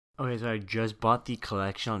Okay, so I just bought the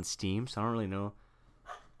collection on Steam, so I don't really know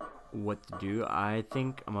what to do. I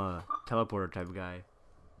think I'm a teleporter type of guy.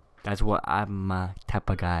 That's what I'm a type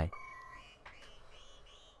of guy.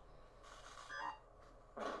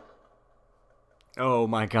 Oh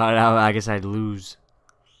my god, I guess I'd lose.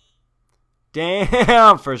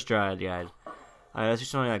 Damn, first try, guys. Alright, let's do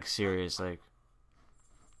something like serious, like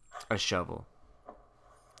a shovel.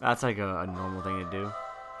 That's like a normal thing to do.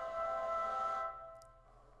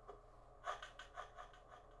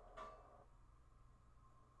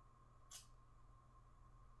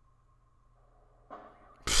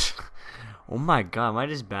 Oh my god, am I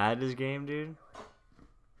just bad at this game, dude?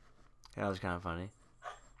 Yeah, that was kind of funny.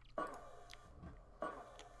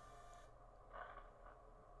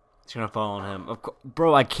 It's gonna fall on him. Of course,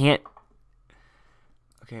 bro, I can't.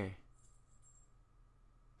 Okay.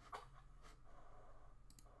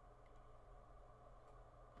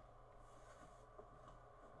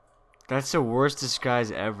 That's the worst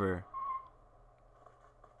disguise ever.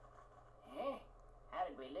 Hey, how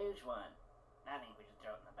did we lose one? I think we should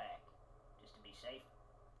throw it in the back, just to be safe.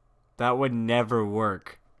 That would never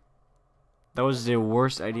work. That was the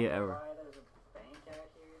worst idea ever. Why there's a bank out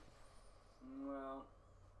here? Well,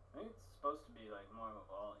 I think it's supposed to be like more of a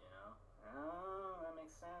vault, you know? Oh, that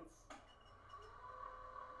makes sense.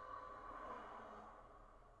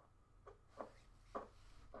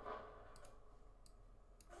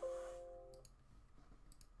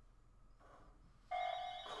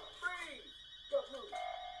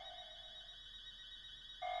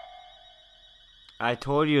 I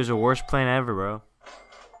told you it was the worst plan ever, bro.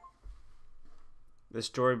 The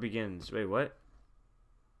story begins. Wait, what?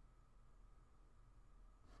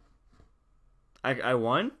 I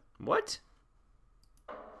won? What?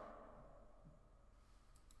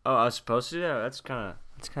 Oh, I was supposed to do that? That's kind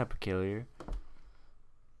of peculiar.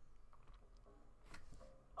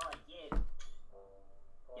 Oh, you.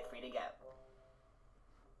 You're free to go.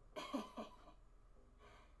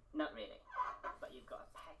 Not really, but you've got a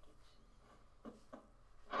package.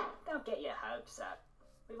 Don't get your hopes up.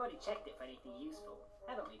 We've already checked it for anything useful,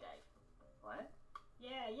 haven't we, Dave? What?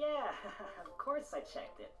 Yeah. Of course I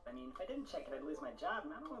checked it. I mean, if I didn't check it, I'd lose my job,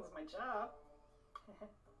 and I don't lose my job. See you around.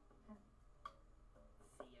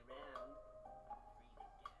 Free to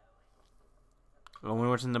go. I wonder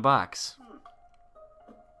what's in the box.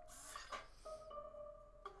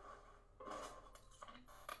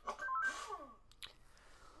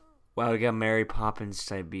 Wow, we got Mary Poppins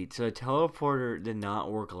type beat. So the teleporter did not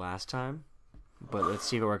work last time, but let's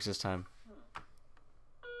see if it works this time.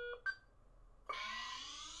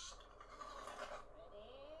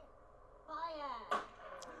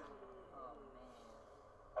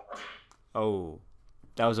 Oh,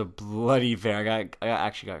 that was a bloody fair. I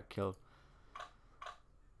actually got killed.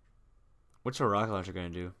 What's a rocket launcher gonna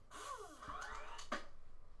do?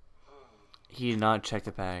 He did not check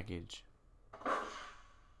the package.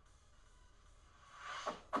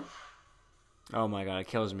 Oh my god, it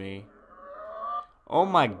kills me. Oh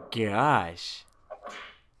my gosh.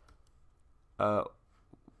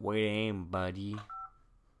 Wait, aim, buddy.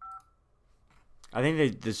 I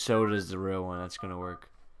think the soda is the real one. That's gonna work.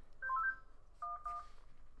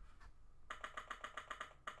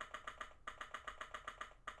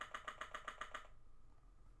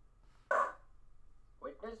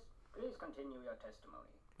 Witness, please continue your testimony.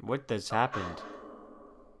 What has happened?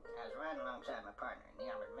 I was riding alongside my partner in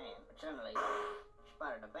the armored man, but suddenly she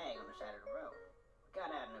spotted a bag on the side of the road. We got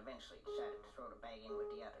out and eventually decided to throw the bag in with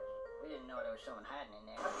the others. We didn't know there was someone hiding in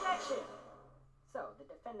there. Objection! So, the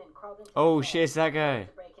defendant crawled into Oh the shit, it's that guy.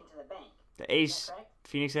 to break into the bank. The Ace. Correct?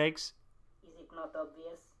 Phoenix Eggs? Is it not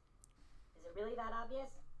obvious? Is it really that obvious?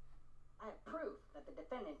 I have proof that the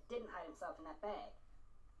defendant didn't hide himself in that bag.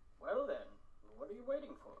 Well then, what are you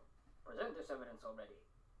waiting for? Present this evidence already.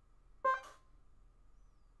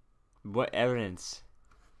 What evidence?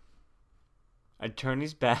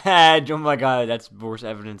 Attorney's badge. Oh my god, that's the worst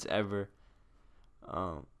evidence ever.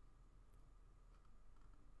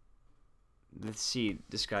 Let's see.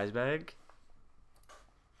 Disguise bag.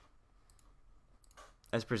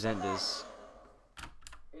 Let's present this.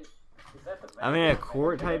 Is that the bag? I'm in a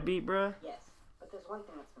court type beat, bruh. Yes, but there's one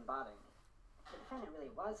thing that's been bothering me. If the defendant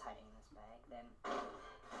really was hiding in this bag, then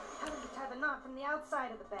how did he tie the knot from the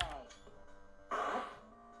outside of the bag? What?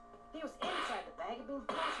 If he was inside the bag, it'd be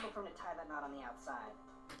impossible for him to tie that knot on the outside.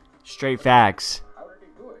 Straight facts. How did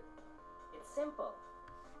he do it? It's simple.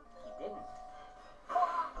 He didn't.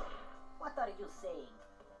 What are you saying?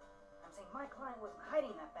 I'm saying my client wasn't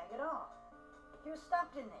hiding that bag at all. He was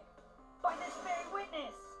stuffed in there by this very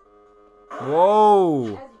witness. Whoa. As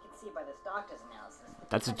you can see by this doctor's analysis,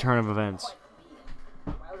 That's a turn of events. quite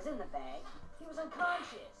beaten. While was in the bag, he was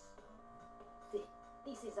unconscious.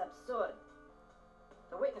 This is absurd.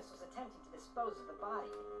 The witness was attempting to dispose of the body.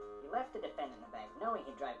 He left the defendant in the bag, knowing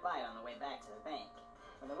he'd drive by it on the way back to the bank.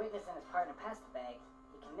 When the witness and his partner passed the bag,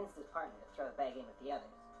 he convinced his partner to throw the bag in with the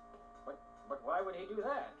others. But why would he do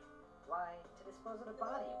that? Why, to dispose of the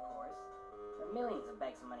body, of course. There are millions of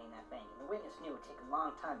bags of money in that bank, and the witness knew it would take a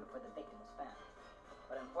long time before the victim was found.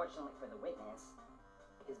 But unfortunately for the witness,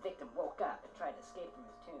 his victim woke up and tried to escape from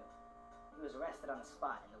his tomb. He was arrested on the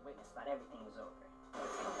spot, and the witness thought everything was over.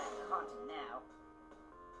 It's come back to haunt him now.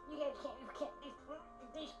 You guys can't.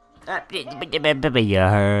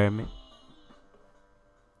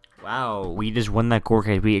 Wow, we just won that court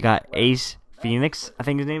case. We got Ace Phoenix, I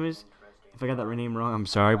think his name is. If I got that name wrong, I'm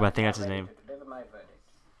sorry, but I think that's his name. To deliver my verdict.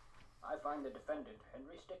 I find the defendant,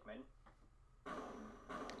 Henry Stickmin.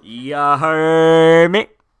 You heard me.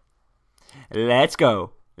 Let's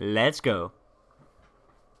go. Let's go.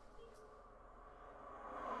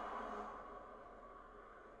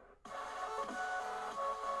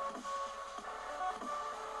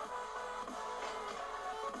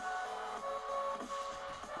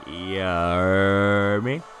 You heard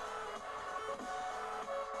me.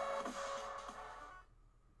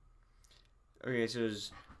 Okay,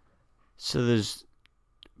 so there's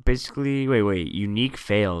basically wait, unique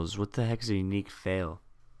fails. What the heck is a unique fail?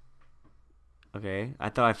 Okay, I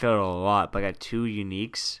thought I failed a lot, but I got 2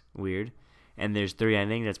 uniques. Weird. And there's 3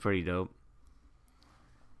 endings. That's pretty dope.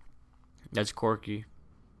 That's quirky.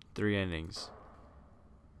 3 endings.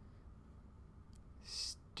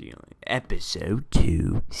 Stealing. Episode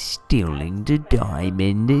 2. Stealing the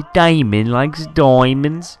diamond. The diamond likes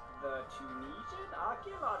diamonds. The Tunisian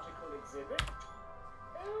archaeological exhibit.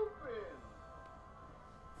 Open.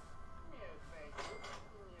 Yes, thank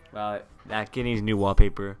you. Wow, that getting new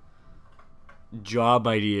wallpaper. Job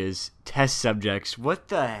ideas. Test subjects. What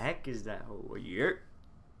the heck is that whole year?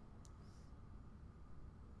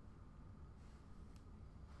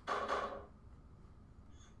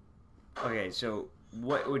 Okay, so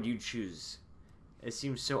what would you choose? It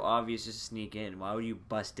seems so obvious to sneak in. Why would you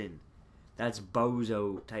bust in? That's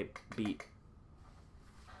bozo type beat.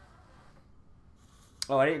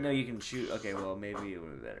 Oh, I didn't know you can shoot. Okay, well, maybe it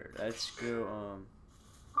would be better. Let's go,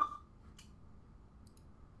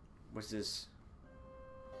 what's this?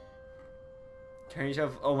 Turn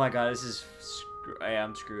yourself. Oh my god, this is.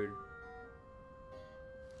 I'm screwed.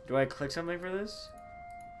 Do I click something for this?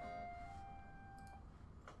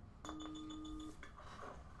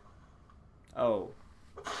 Oh.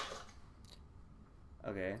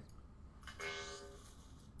 Okay.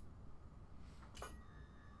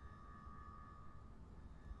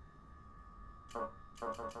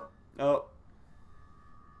 Oh.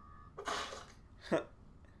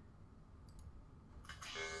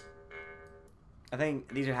 I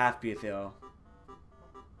think these are half be a fail.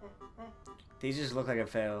 These just look like a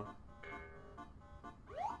fail.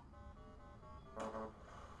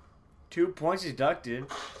 2 points deducted.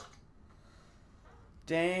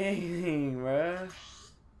 Dang, bruh.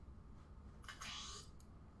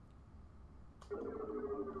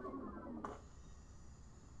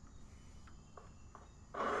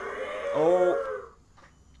 Oh.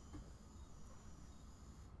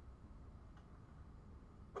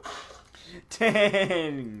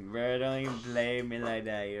 Dang, bro, don't even play me like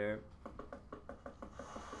that, yo.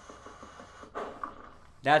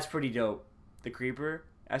 That's pretty dope. The creeper?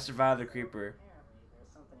 I survived the creeper. Apparently, there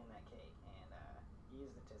was something in that cake, and he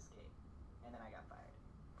used it to escape. And then I got fired.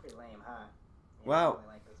 Pretty lame, huh? Yeah, Wow. I really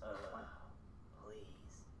like this one.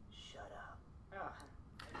 Please, shut up. Oh.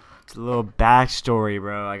 It's a little backstory,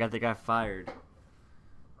 bro. I got the guy fired.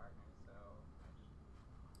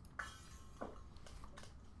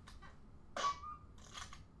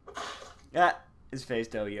 Yeah, his face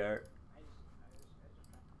though, yart.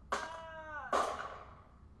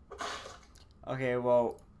 Okay,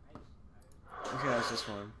 well, okay, that's this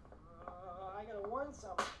one. I gotta warn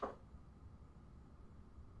someone.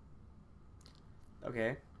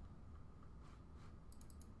 Okay.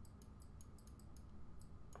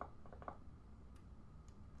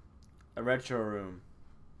 A retro room.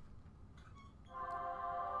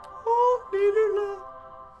 Oh,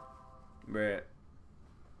 Bruh.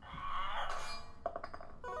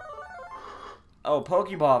 Oh,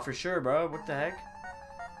 Pokeball for sure, bro. What the heck?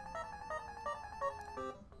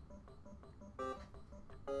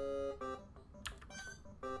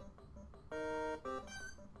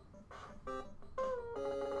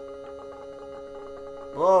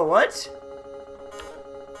 Whoa, what?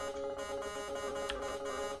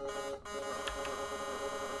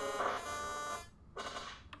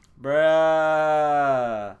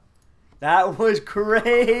 Bruh. That That was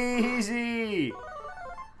crazy.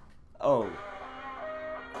 Oh.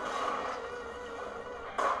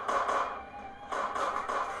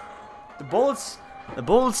 The bullets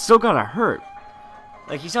still gotta hurt.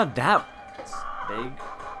 Like, he's not that big.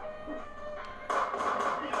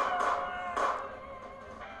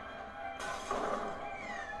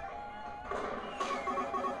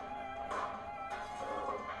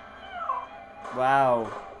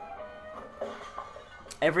 Wow.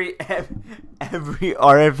 Every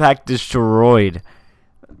artifact destroyed.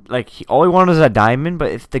 Like, all he wanted was a diamond,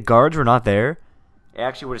 but if the guards were not there, it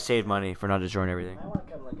actually would have saved money for not destroying everything. I want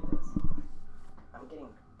to come look at this. I'm getting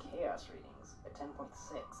chaos readings at 10.6.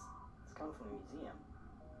 It's coming from the museum.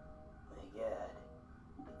 My god.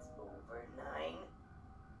 It's over 9.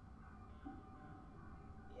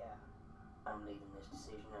 Yeah. I'm leaving this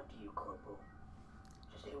decision up to you, Corporal.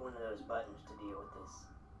 Just hit one of those buttons to deal with this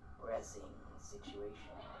pressing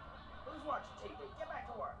situation. Who's watching TV? Get back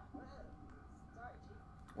to work. Sorry, Chief.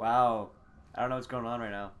 Wow. I don't know what's going on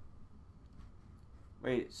right now.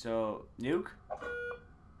 Wait, so nuke?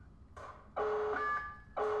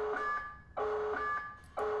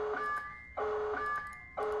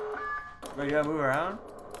 Wait, you gotta move around?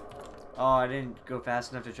 Oh, I didn't go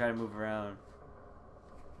fast enough to try to move around.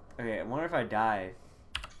 Okay, I wonder if I die.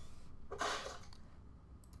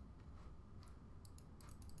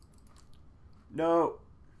 No.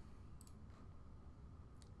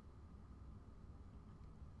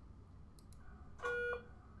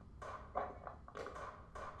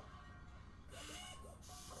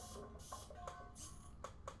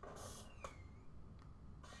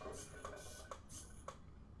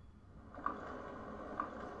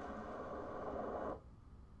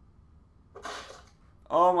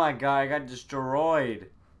 Oh my god, I got destroyed.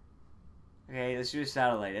 Okay, let's do a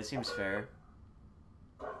satellite. That seems fair.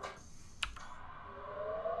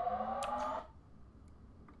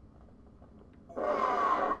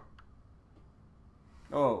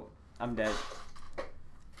 Oh, I'm dead.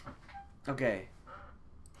 Okay.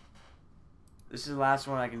 This is the last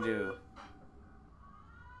one I can do.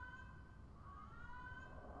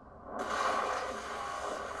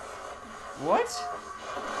 What?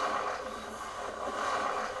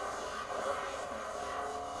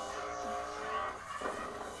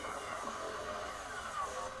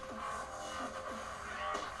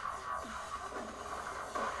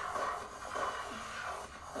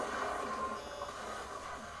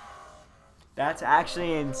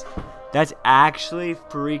 That's actually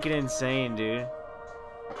freaking insane, dude.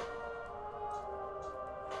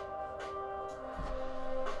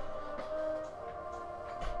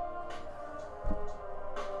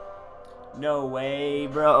 No way,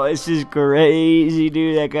 bro. This is crazy,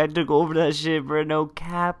 dude. That guy took over that shit, bro. No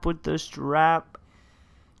cap with the strap.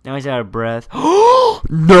 Now he's out of breath.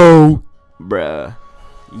 No, bruh.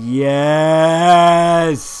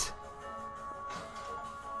 Yes.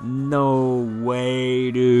 No way,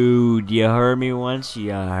 dude. You heard me once, you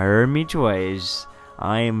heard me twice.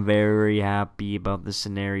 I am very happy about the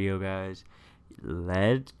scenario, guys.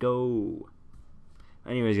 Let's go.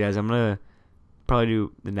 Anyways, guys, I'm gonna probably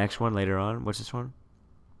do the next one later on. What's this one?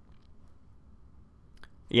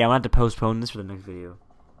 Yeah, I'm gonna have to postpone this for the next video.